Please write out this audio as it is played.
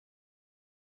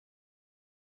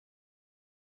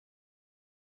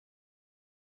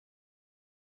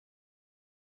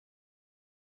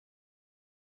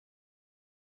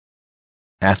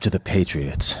After the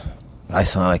Patriots, I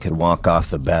thought I could walk off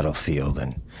the battlefield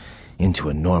and into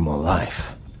a normal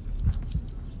life.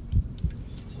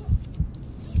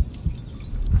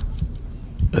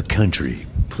 A country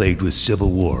plagued with civil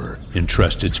war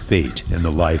entrusts its fate and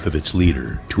the life of its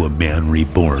leader to a man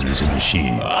reborn as a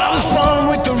machine. I was born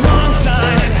with the wrong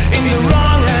sign, in the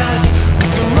wrong house,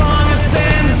 with the wrong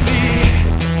ascendancy.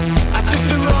 I took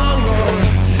the wrong road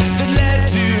that led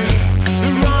to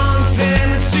the wrong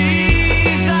tendencies.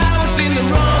 I was in the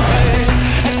wrong place,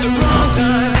 at the wrong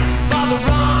time, for the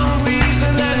wrong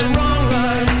reason and the wrong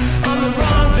rhyme. On the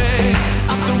wrong day,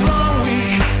 of the wrong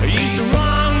week, I used the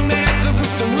wrong method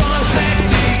with the wrong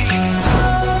technique.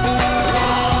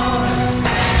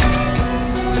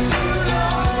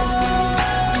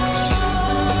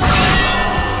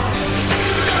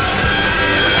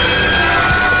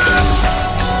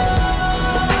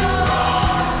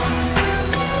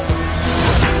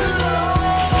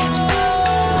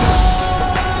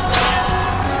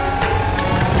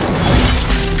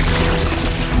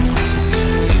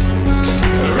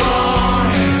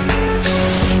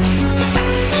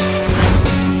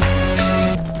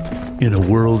 In a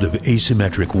world of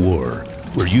asymmetric war,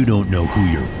 where you don't know who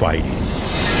you're fighting,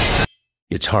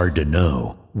 it's hard to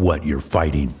know what you're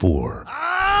fighting for.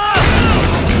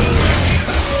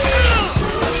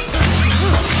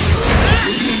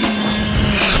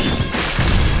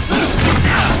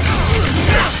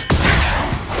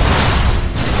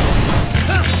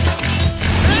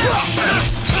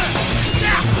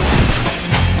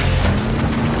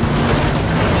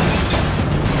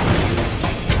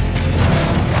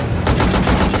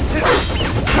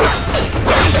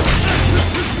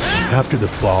 After the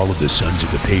fall of the Sons of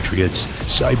the Patriots,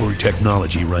 cyborg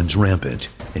technology runs rampant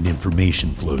and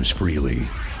information flows freely.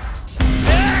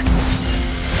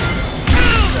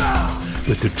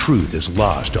 But the truth is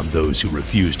lost on those who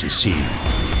refuse to see.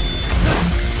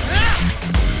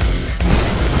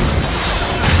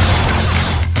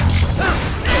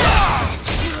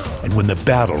 And when the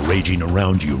battle raging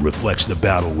around you reflects the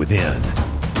battle within,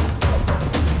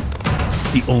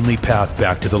 the only path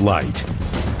back to the light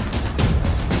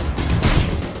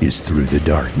is through the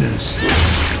darkness.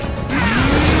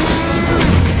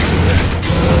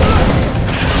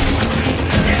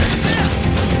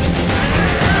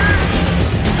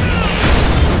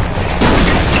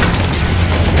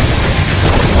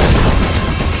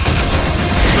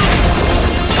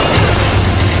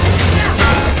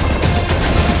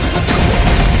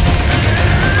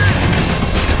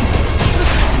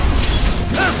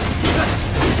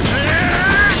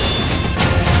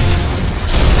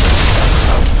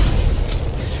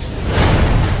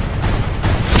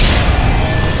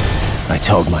 I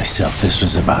told myself this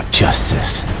was about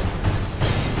justice,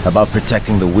 about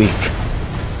protecting the weak,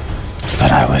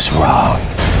 but I was wrong.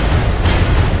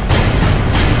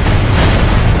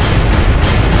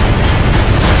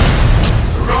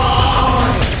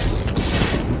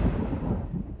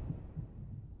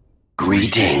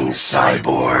 Greetings,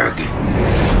 Cyborg.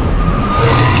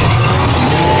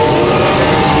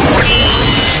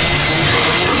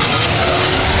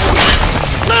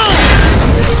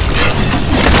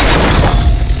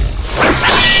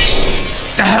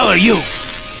 The hell are you?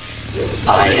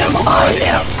 I am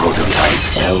IF Prototype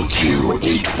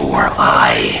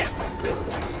LQ-84I.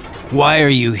 Why are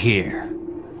you here?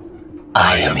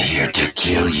 I am here to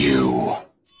kill you.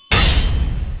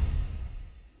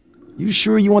 You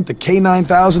sure you want the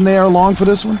K9000 there along for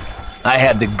this one? I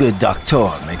had the good doctor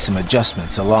make some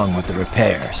adjustments along with the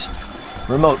repairs.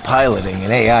 Remote piloting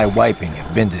and AI wiping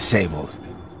have been disabled.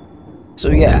 So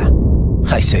yeah,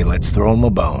 I say let's throw him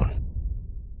a bone.